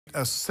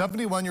A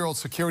 71-year-old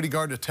security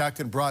guard attacked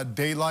in broad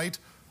daylight,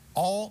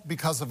 all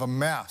because of a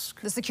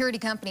mask. The security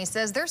company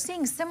says they're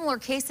seeing similar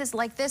cases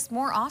like this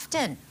more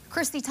often.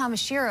 Christy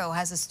Tamashiro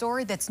has a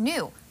story that's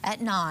new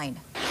at 9.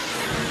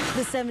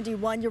 The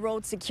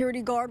 71-year-old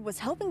security guard was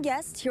helping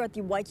guests here at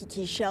the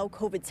Waikiki Shell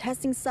COVID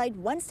testing site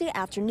Wednesday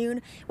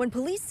afternoon when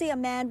police say a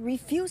man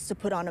refused to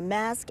put on a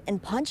mask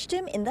and punched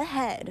him in the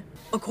head.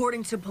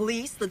 According to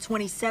police, the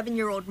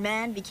 27-year-old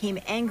man became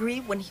angry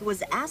when he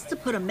was asked to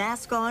put a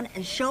mask on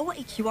and show a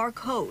QR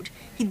code.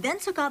 He then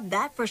took out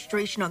that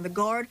frustration on the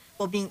guard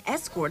while being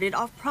escorted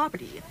off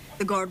property.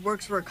 The guard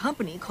works for a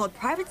company called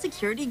Private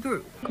Security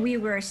Group. We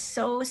were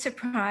so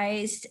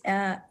surprised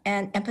and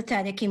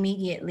empathetic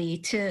immediately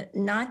to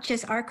not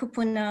just our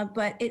kupuna,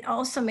 but it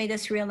also made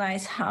us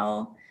realize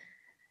how,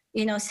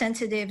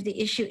 sensitive the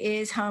issue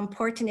is, how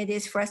important it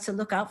is for us to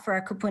look out for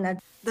our kupuna.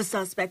 The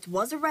suspect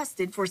was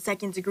arrested for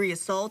second-degree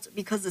assault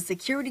because the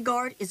security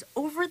guard is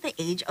over the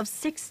age of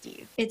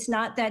 60. It's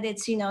not that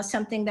it's,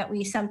 something that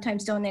we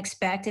sometimes don't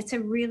expect. It's a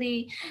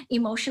really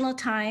emotional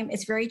time.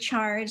 It's very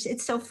charged.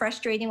 It's so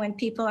frustrating when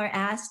people are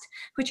asked,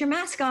 put your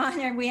mask on,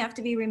 and we have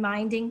to be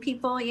reminding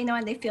people,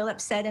 and they feel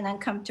upset and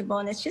uncomfortable,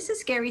 and it's just a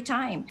scary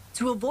time.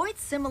 To avoid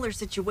similar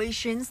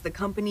situations, the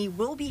company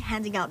will be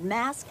handing out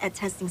masks at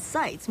testing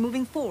sites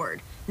moving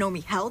forward.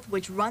 Nomi Health,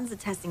 which runs the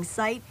testing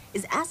site,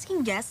 is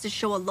asking guests to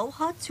show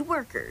aloha to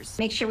workers.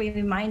 Make sure we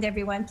remind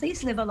everyone,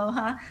 please live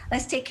aloha.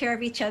 Let's take care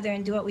of each other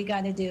and do what we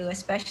got to do,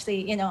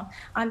 especially,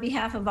 on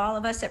behalf of all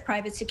of us at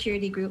Private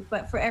Security Group,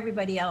 but for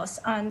everybody else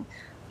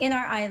in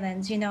our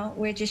islands,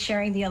 we're just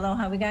sharing the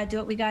aloha. We got to do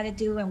what we got to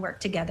do and work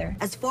together.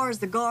 As far as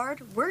the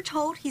guard, we're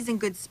told he's in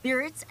good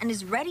spirits and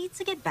is ready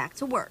to get back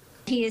to work.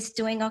 He is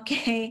doing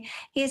okay.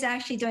 He is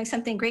actually doing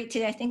something great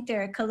today. I think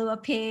they're a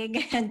Kalua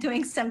pig and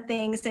doing some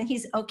things, and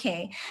he's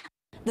okay.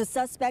 The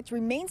suspect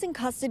remains in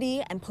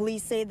custody, and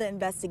police say the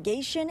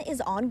investigation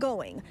is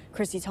ongoing.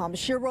 Christy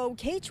Tamashiro,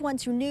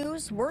 KH12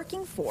 News,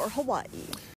 working for Hawaii.